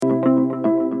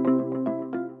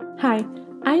Hi,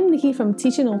 I'm Nikki from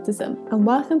Teaching Autism, and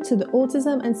welcome to the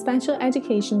Autism and Special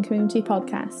Education Community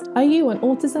Podcast. Are you an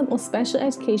autism or special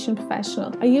education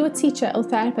professional? Are you a teacher or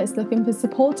therapist looking for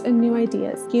support and new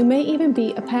ideas? You may even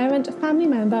be a parent, family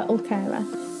member, or carer.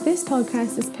 This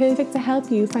podcast is perfect to help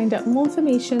you find out more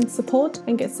information, support,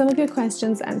 and get some of your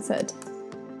questions answered.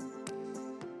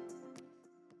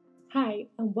 Hi,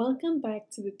 and welcome back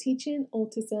to the Teaching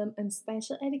Autism and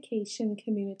Special Education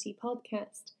Community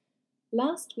Podcast.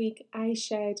 Last week, I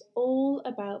shared all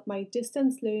about my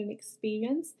distance learning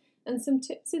experience and some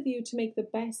tips with you to make the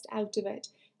best out of it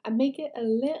and make it a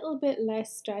little bit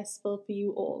less stressful for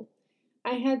you all.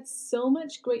 I had so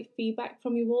much great feedback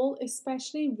from you all,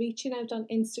 especially reaching out on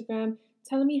Instagram,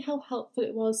 telling me how helpful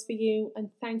it was for you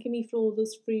and thanking me for all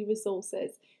those free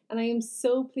resources. And I am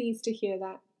so pleased to hear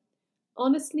that.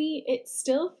 Honestly, it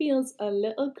still feels a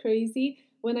little crazy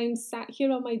when I'm sat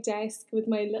here on my desk with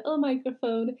my little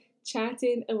microphone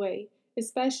chatting away,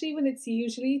 especially when it's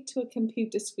usually to a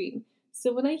computer screen.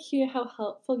 So when I hear how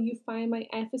helpful you find my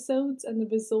episodes and the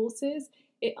resources,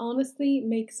 it honestly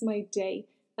makes my day.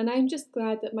 And I'm just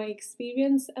glad that my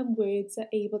experience and words are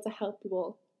able to help you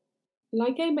all.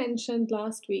 Like I mentioned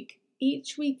last week,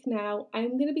 each week now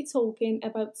I'm going to be talking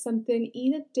about something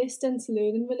either distance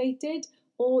learning related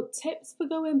or tips for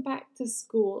going back to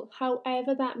school,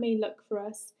 however that may look for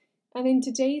us. And in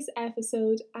today's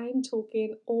episode, I'm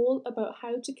talking all about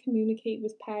how to communicate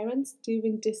with parents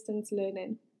during distance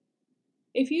learning.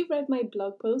 If you've read my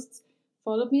blog posts,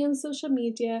 followed me on social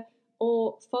media,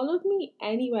 or followed me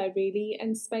anywhere really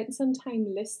and spent some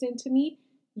time listening to me,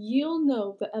 you'll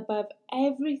know that above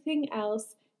everything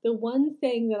else, the one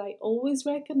thing that I always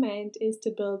recommend is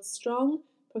to build strong,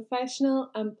 professional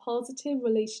and positive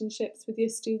relationships with your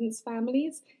students'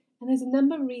 families, and there's a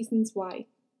number of reasons why.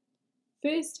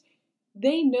 First,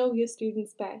 they know your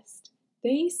students best.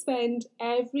 They spend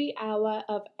every hour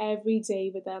of every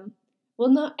day with them. Well,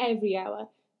 not every hour,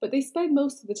 but they spend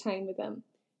most of the time with them.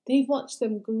 They've watched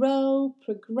them grow,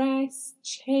 progress,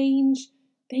 change.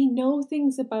 They know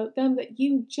things about them that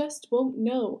you just won't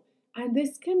know. And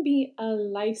this can be a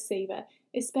lifesaver,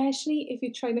 especially if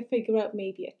you're trying to figure out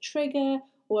maybe a trigger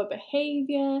or a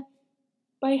behavior.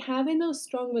 By having those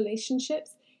strong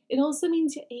relationships, it also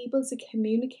means you're able to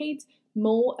communicate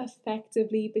more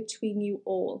effectively between you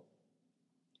all.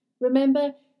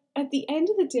 Remember, at the end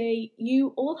of the day,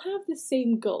 you all have the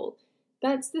same goal.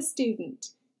 That's the student.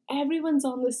 Everyone's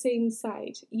on the same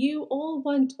side. You all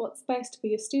want what's best for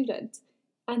your student.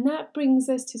 And that brings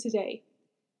us to today.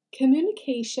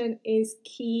 Communication is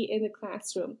key in the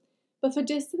classroom. But for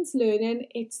distance learning,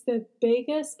 it's the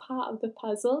biggest part of the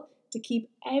puzzle to keep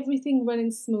everything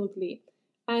running smoothly.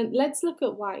 And let's look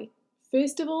at why.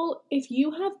 First of all, if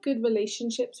you have good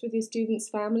relationships with your students'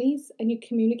 families and you're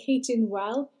communicating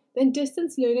well, then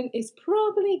distance learning is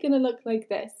probably going to look like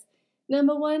this.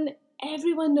 Number one,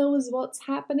 everyone knows what's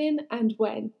happening and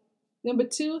when. Number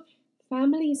two,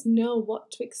 families know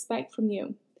what to expect from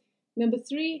you. Number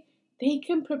three, they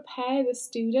can prepare the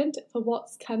student for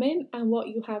what's coming and what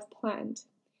you have planned.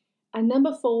 And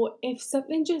number four, if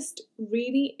something just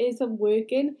really isn't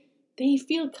working, they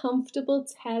feel comfortable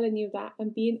telling you that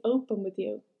and being open with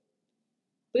you.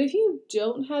 But if you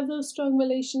don't have those strong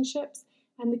relationships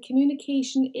and the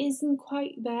communication isn't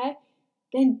quite there,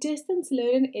 then distance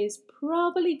learning is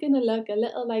probably going to look a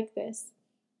little like this.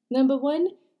 Number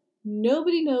one,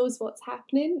 nobody knows what's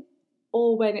happening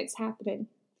or when it's happening.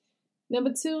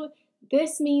 Number two,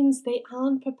 this means they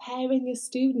aren't preparing your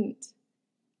student.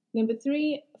 Number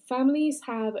three, families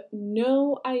have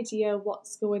no idea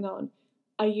what's going on.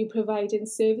 Are you providing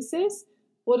services?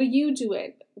 What are you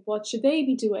doing? What should they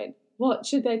be doing? What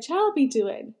should their child be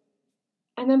doing?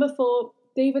 And number four,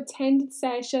 they've attended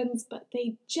sessions, but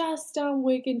they just aren't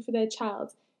working for their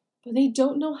child. But they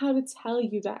don't know how to tell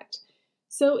you that.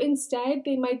 So instead,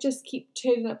 they might just keep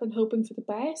turning up and hoping for the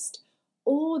best,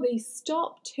 or they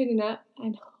stop turning up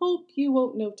and hope you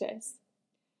won't notice.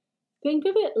 Think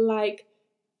of it like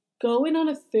going on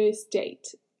a first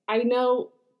date. I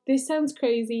know this sounds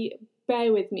crazy,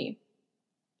 bear with me.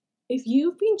 If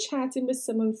you've been chatting with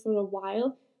someone for a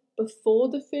while before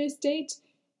the first date,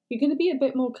 you're going to be a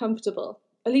bit more comfortable.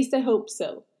 At least I hope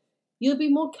so. You'll be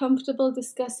more comfortable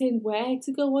discussing where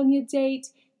to go on your date,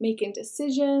 making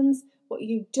decisions, what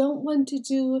you don't want to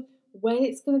do, when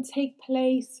it's going to take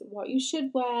place, what you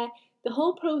should wear. The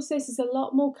whole process is a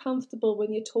lot more comfortable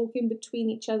when you're talking between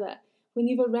each other, when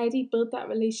you've already built that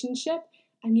relationship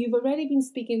and you've already been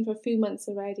speaking for a few months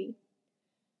already.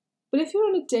 But if you're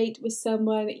on a date with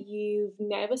someone you've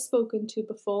never spoken to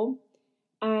before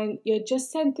and you're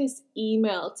just sent this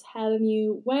email telling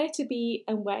you where to be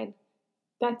and when,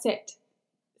 that's it.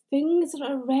 things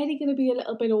are already going to be a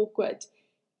little bit awkward.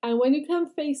 And when you come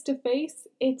face to face,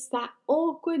 it's that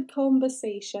awkward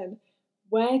conversation.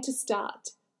 Where to start,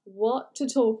 what to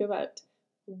talk about,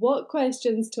 what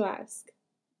questions to ask.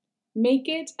 Make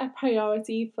it a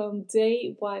priority from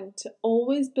day one to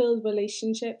always build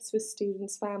relationships with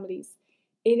students' families.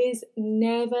 It is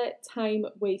never time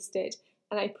wasted,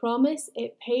 and I promise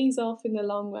it pays off in the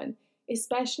long run,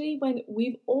 especially when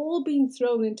we've all been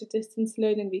thrown into distance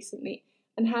learning recently,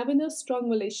 and having those strong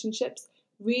relationships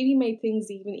really made things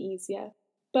even easier.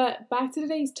 But back to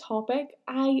today's topic,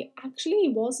 I actually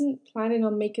wasn't planning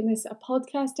on making this a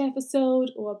podcast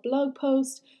episode or a blog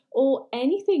post or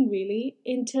anything really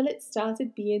until it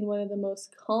started being one of the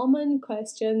most common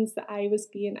questions that I was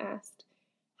being asked.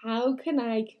 How can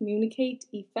I communicate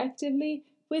effectively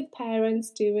with parents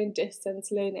during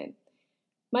distance learning?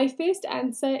 My first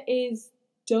answer is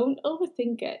don't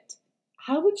overthink it.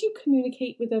 How would you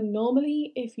communicate with them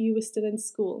normally if you were still in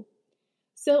school?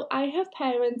 So I have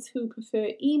parents who prefer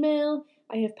email,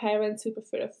 I have parents who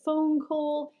prefer a phone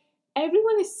call.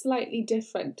 Everyone is slightly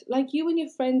different, like you and your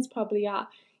friends probably are.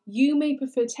 You may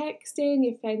prefer texting,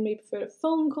 your friend may prefer a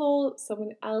phone call,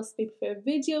 someone else may prefer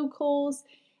video calls.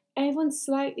 Everyone's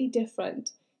slightly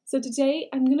different. So today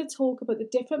I'm going to talk about the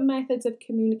different methods of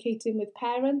communicating with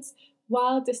parents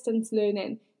while distance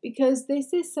learning, because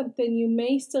this is something you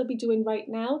may still be doing right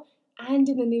now and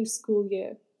in the new school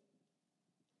year.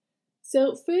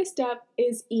 So first up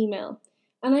is email.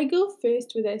 And I go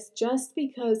first with this just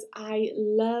because I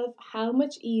love how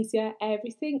much easier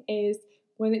everything is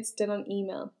when it's done on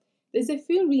email. There's a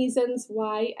few reasons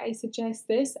why I suggest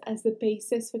this as the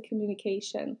basis for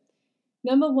communication.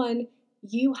 Number one,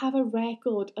 you have a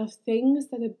record of things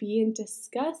that are being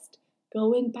discussed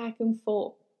going back and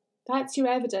forth. That's your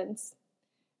evidence.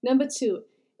 Number two,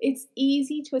 it's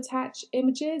easy to attach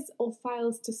images or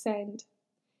files to send.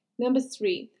 Number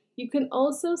three, you can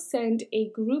also send a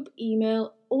group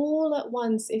email all at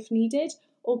once if needed,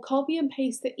 or copy and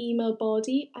paste the email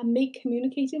body and make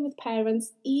communicating with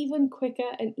parents even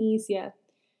quicker and easier.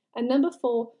 And number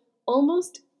four,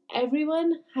 almost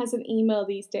everyone has an email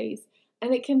these days,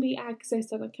 and it can be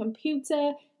accessed on a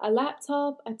computer, a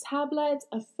laptop, a tablet,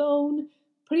 a phone.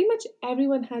 Pretty much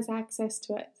everyone has access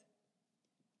to it.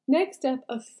 Next up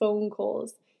are phone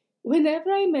calls.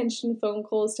 Whenever I mention phone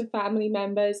calls to family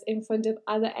members in front of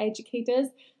other educators,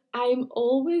 I'm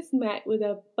always met with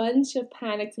a bunch of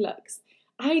panicked looks.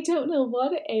 I don't know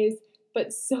what it is,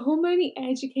 but so many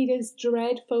educators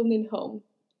dread phoning home.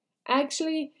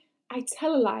 Actually, I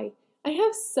tell a lie. I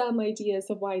have some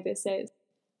ideas of why this is.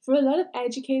 For a lot of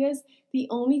educators, the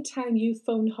only time you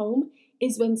phone home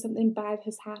is when something bad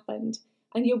has happened,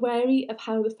 and you're wary of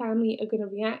how the family are going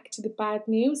to react to the bad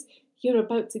news you're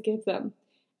about to give them.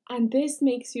 And this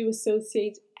makes you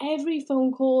associate every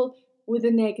phone call with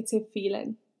a negative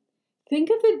feeling. Think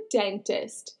of the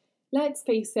dentist. Let's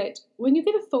face it, when you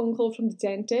get a phone call from the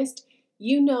dentist,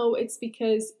 you know it's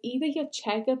because either your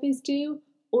checkup is due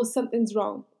or something's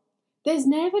wrong. There's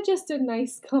never just a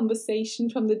nice conversation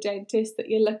from the dentist that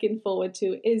you're looking forward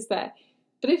to, is there?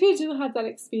 But if you do have that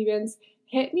experience,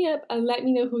 hit me up and let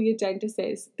me know who your dentist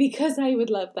is, because I would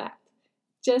love that.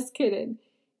 Just kidding.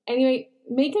 Anyway,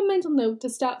 make a mental note to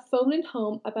start phoning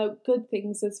home about good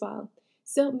things as well.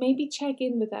 So maybe check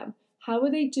in with them. How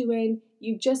are they doing?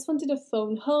 You just wanted to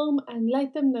phone home and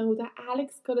let them know that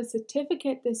Alex got a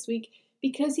certificate this week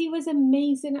because he was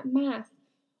amazing at math.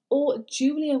 Or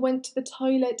Julia went to the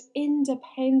toilet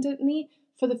independently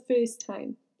for the first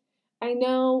time. I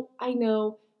know,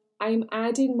 I'm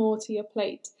adding more to your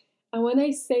plate. And when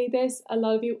I say this, a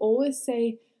lot of you always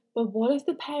say, but what if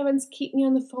the parents keep me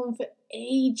on the phone for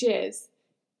ages?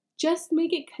 Just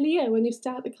make it clear when you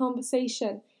start the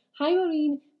conversation. Hi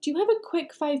Maureen, do you have a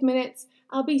quick 5 minutes?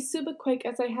 I'll be super quick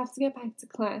as I have to get back to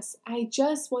class. I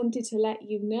just wanted to let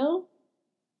you know.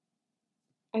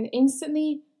 And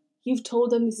instantly, you've told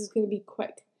them this is going to be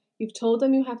quick. You've told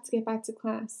them you have to get back to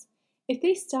class. If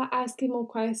they start asking more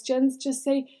questions, just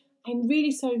say, I'm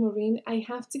really sorry Maureen, I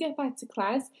have to get back to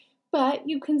class, but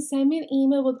you can send me an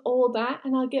email with all that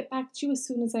and I'll get back to you as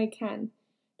soon as I can.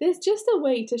 There's just a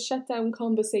way to shut down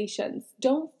conversations.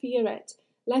 Don't fear it.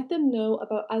 Let them know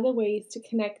about other ways to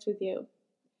connect with you.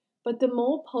 But the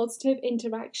more positive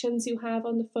interactions you have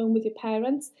on the phone with your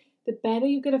parents, the better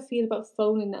you're going to feel about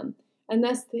phoning them. And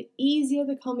thus, the easier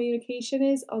the communication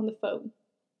is on the phone.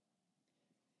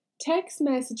 Text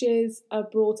messages are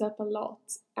brought up a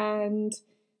lot, and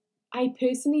I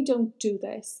personally don't do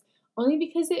this, only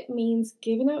because it means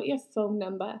giving out your phone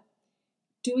number.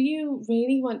 Do you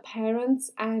really want parents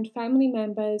and family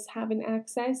members having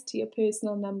access to your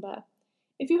personal number?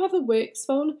 If you have a works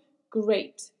phone,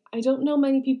 great. I don't know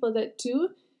many people that do,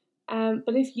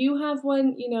 but if you have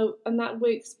one, and that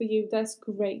works for you, that's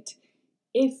great.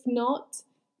 If not,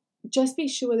 just be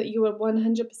sure that you are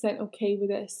 100% okay with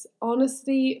this.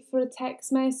 Honestly, for a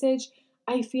text message,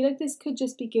 I feel like this could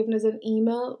just be given as an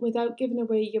email without giving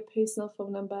away your personal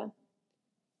phone number.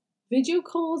 Video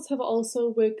calls have also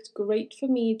worked great for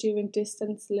me during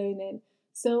distance learning.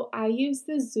 So I use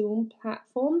the Zoom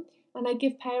platform and I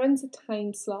give parents a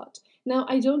time slot. Now,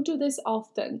 I don't do this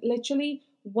often, literally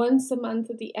once a month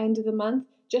at the end of the month,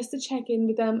 just to check in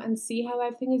with them and see how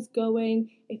everything is going,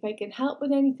 if I can help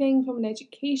with anything from an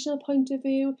educational point of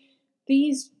view.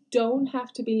 These don't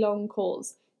have to be long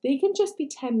calls, they can just be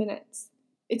 10 minutes.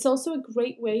 It's also a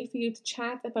great way for you to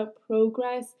chat about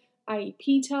progress,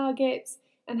 IEP targets,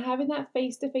 and having that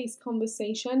face-to-face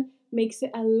conversation makes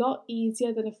it a lot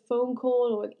easier than a phone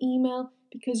call or an email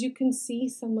because you can see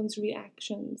someone's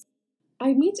reactions.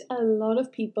 I meet a lot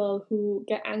of people who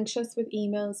get anxious with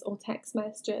emails or text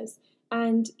messages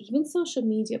and even social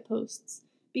media posts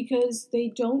because they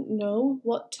don't know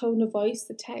what tone of voice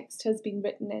the text has been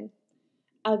written in.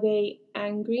 Are they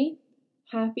angry,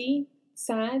 happy,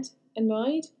 sad,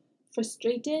 annoyed,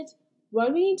 frustrated,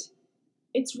 worried?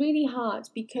 It's really hard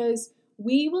because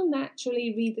we will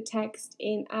naturally read the text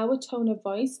in our tone of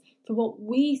voice for what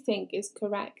we think is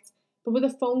correct. But with a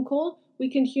phone call, we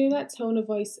can hear that tone of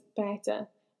voice better.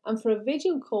 And for a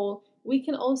video call, we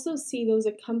can also see those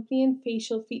accompanying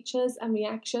facial features and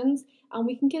reactions, and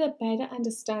we can get a better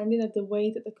understanding of the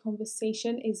way that the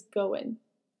conversation is going.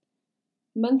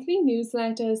 Monthly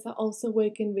newsletters are also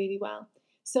working really well.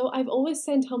 So I've always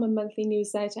sent home a monthly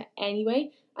newsletter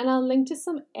anyway, and I'll link to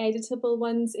some editable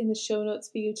ones in the show notes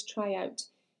for you to try out.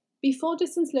 Before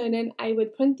distance learning, I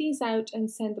would print these out and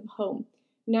send them home.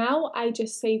 Now I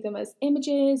just save them as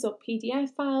images or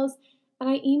PDF files and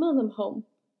I email them home.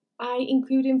 I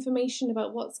include information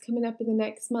about what's coming up in the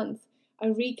next month, a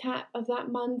recap of that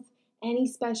month, any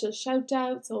special shout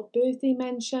outs or birthday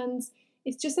mentions.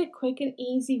 It's just a quick and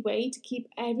easy way to keep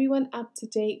everyone up to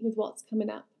date with what's coming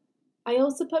up. I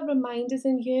also put reminders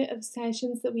in here of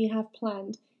sessions that we have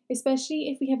planned, especially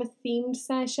if we have a themed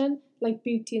session like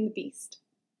Beauty and the Beast.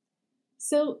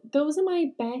 So those are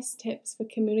my best tips for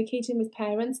communicating with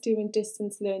parents during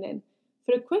distance learning.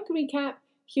 For a quick recap,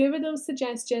 here are those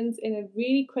suggestions in a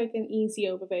really quick and easy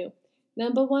overview.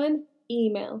 Number 1,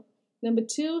 email. Number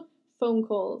 2, phone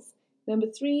calls. Number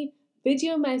 3,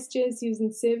 video messages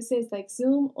using services like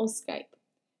Zoom or Skype.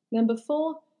 Number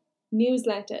 4,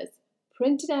 newsletters,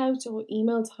 printed out or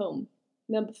emailed home.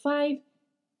 Number 5,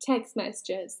 text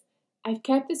messages. I've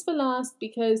kept this for last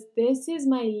because this is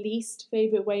my least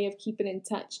favourite way of keeping in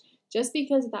touch, just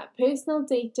because of that personal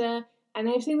data and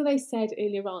everything that I said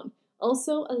earlier on.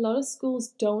 Also, a lot of schools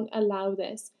don't allow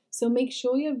this, so make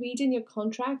sure you're reading your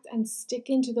contract and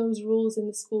sticking to those rules in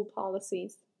the school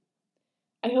policies.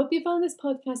 I hope you found this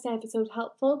podcast episode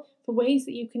helpful for ways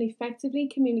that you can effectively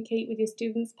communicate with your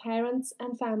students' parents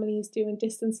and families during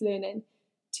distance learning.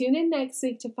 Tune in next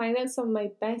week to find out some of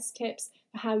my best tips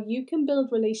for how you can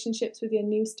build relationships with your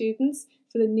new students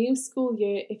for the new school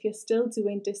year if you're still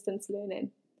doing distance learning.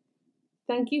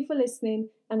 Thank you for listening,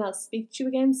 and I'll speak to you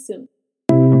again soon.